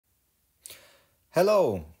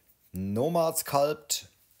Hello, Nomad Sculpt,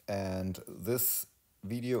 and this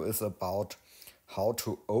video is about how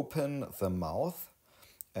to open the mouth.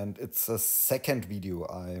 And it's a second video.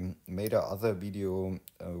 I made a other video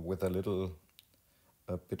with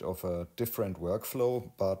a bit of a different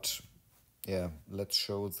workflow, but yeah, let's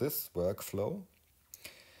show this workflow.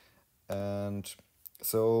 And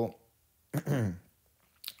so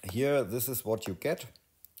here, this is what you get.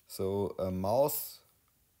 So a mouth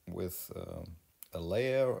with a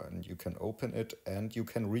layer, and you can open it and you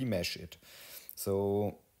can remesh it.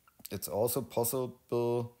 So it's also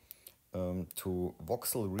possible to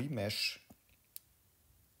voxel remesh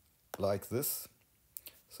like this.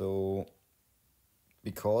 So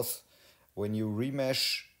because when you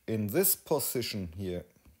remesh in this position here,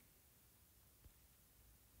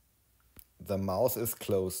 the mouth is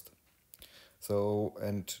closed. So,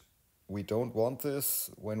 and we don't want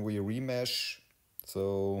this when we remesh.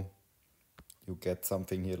 So you get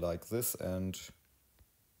something here like this, and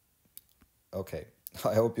okay,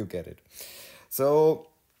 I hope you get it. So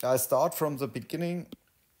I start from the beginning.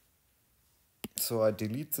 So I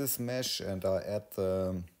delete this mesh and I add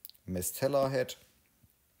the Mestella head,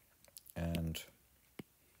 and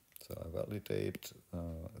so I validate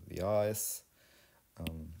the eyes,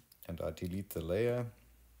 and I delete the layer.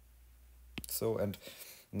 So, and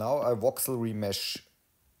now I voxel remesh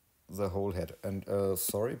the whole head. And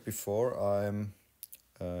sorry, before I'm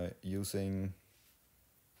using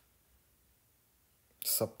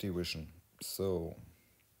subdivision. So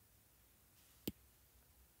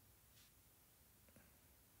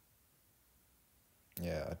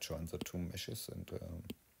yeah, I joined the two meshes, and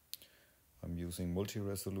I'm using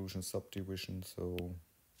multi-resolution subdivision. So,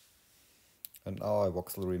 and now I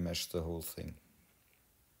voxel remesh the whole thing.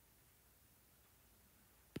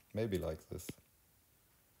 Maybe like this.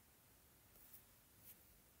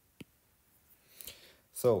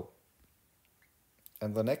 So,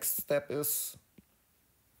 and the next step is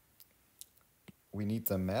we need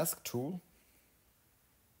the mask tool.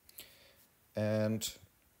 And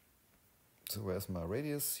so where's my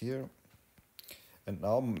radius here? And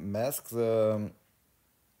now mask the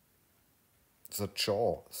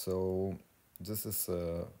jaw. So this is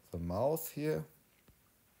the mouth here.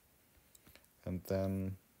 And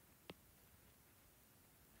then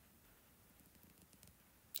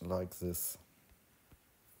like this.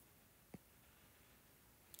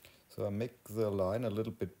 So I make the line a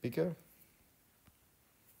little bit bigger.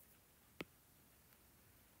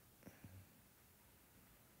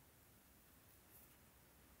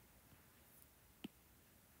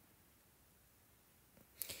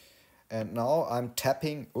 And now I'm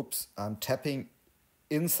tapping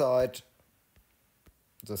inside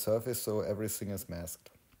the surface, so everything is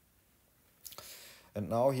masked. And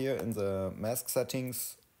now here in the mask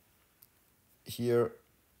settings, here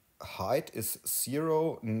height is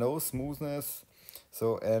 0, no smoothness.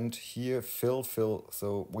 So, and here fill,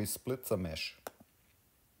 so we split the mesh.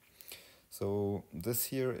 So this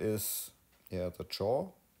here is, yeah, the jaw.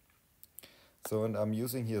 So, and I'm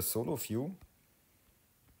using here solo view.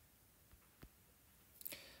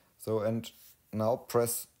 So, and now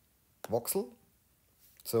press voxel.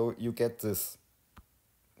 So you get this.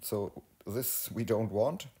 So this we don't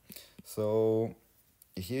want. So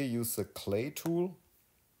here use the clay tool,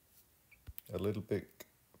 a little bit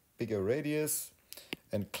bigger radius,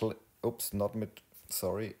 and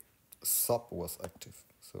sub was active.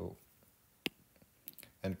 So,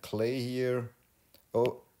 and clay here,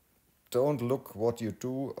 oh, don't look what you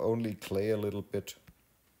do, only clay a little bit.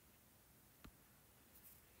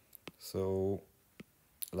 So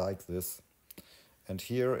like this. And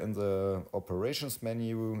here in the operations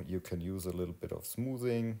menu, you can use a little bit of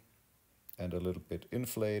smoothing and a little bit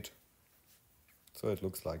inflate. So it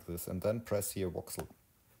looks like this. And then press here voxel.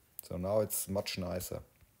 So now it's much nicer.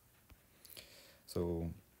 So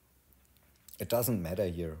it doesn't matter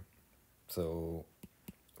here. So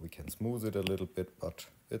we can smooth it a little bit, but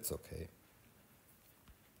it's okay.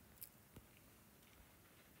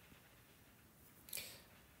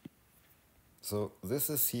 So this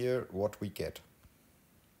is here what we get.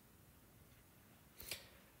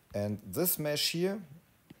 And this mesh here,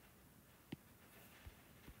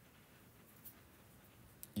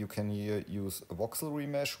 you can here use a voxel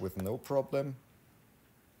remesh with no problem.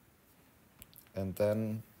 And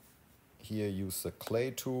then here use the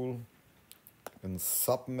clay tool in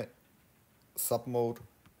sub mode.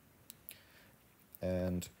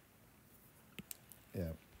 And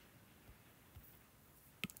yeah,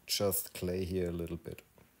 just clay here a little bit.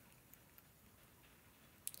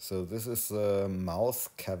 So this is the mouth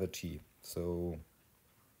cavity. So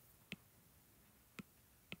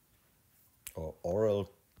or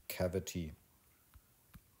oral cavity.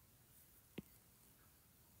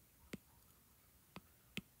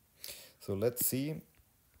 So let's see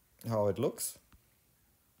how it looks.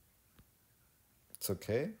 It's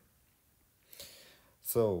okay.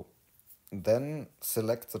 So then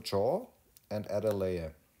select the jaw and add a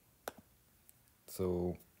layer.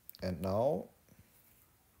 So, and now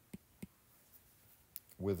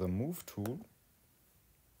with the move tool,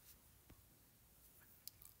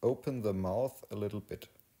 open the mouth a little bit.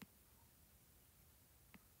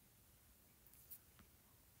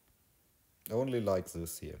 Only like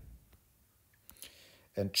this here.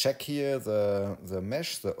 And check here the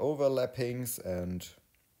mesh, the overlappings, and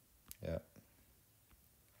yeah.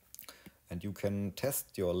 And you can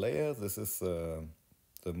test your layer. This is the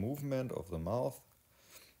movement of the mouth.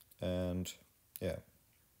 And yeah,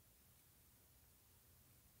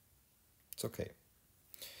 it's okay.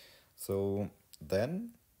 So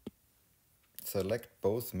then select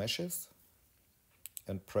both meshes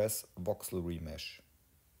and press voxel remesh.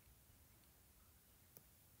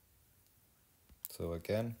 So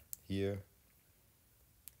again, here,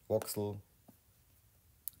 voxel,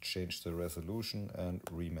 change the resolution and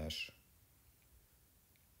remesh.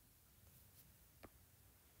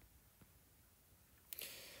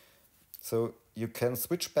 So you can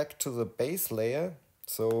switch back to the base layer.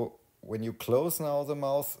 So when you close now the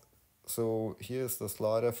mouth, so here's the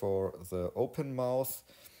slider for the open mouth,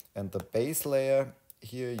 and the base layer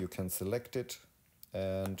here you can select it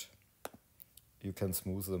and you can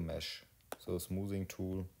smooth the mesh. So smoothing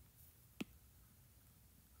tool.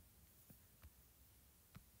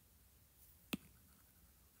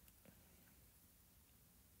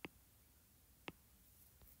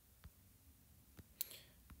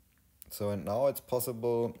 So and now it's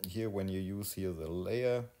possible here when you use here the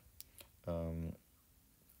layer,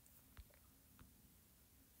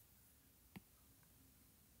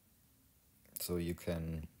 so you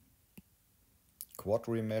can quad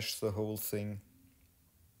remesh the whole thing.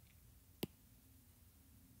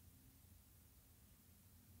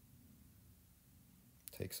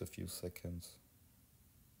 Takes a few seconds.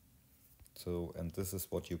 So, and this is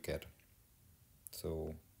what you get.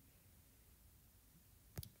 So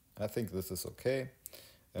I think this is okay.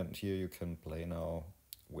 And here you can play now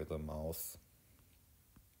with a mouth.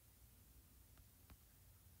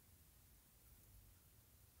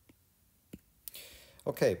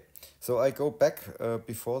 Okay, so I go back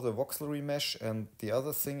before the voxel remesh, and the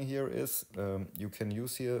other thing here is you can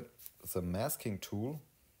use here the masking tool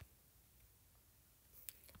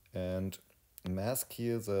and mask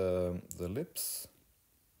here the lips.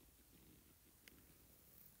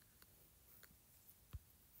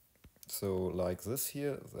 So like this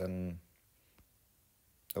here, then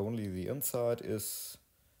only the inside is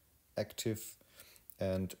active,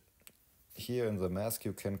 and here in the mask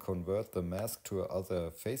you can convert the mask to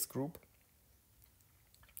another face group.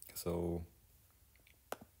 So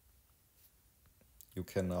you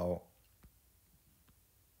can now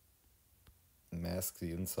mask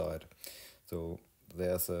the inside. So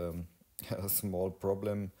there's a small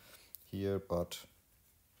problem here, but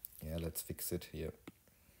yeah, let's fix it here.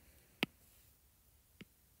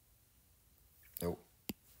 Oh,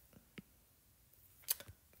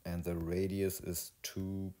 and the radius is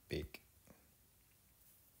too big.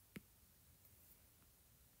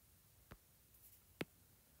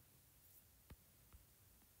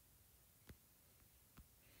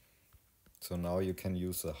 So now you can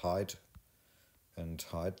use the hide and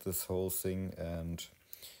hide this whole thing, and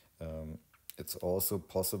it's also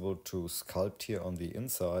possible to sculpt here on the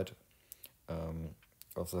inside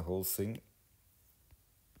of the whole thing.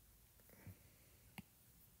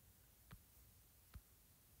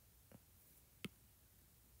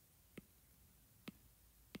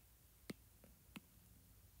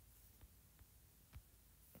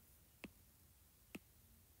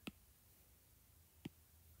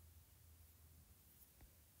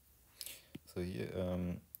 So here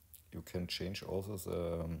you can change also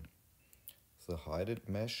the hided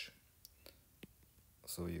mesh,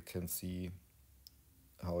 so you can see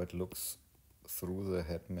how it looks through the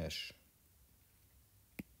head mesh.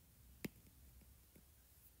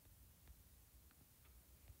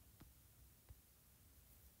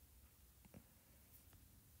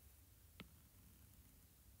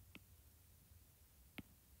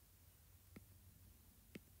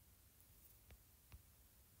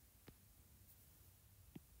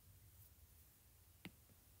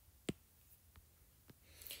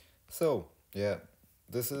 So yeah,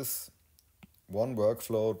 this is one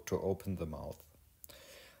workflow to open the mouth.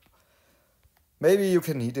 Maybe you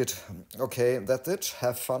can need it. Okay, that's it.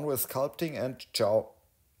 Have fun with sculpting and ciao.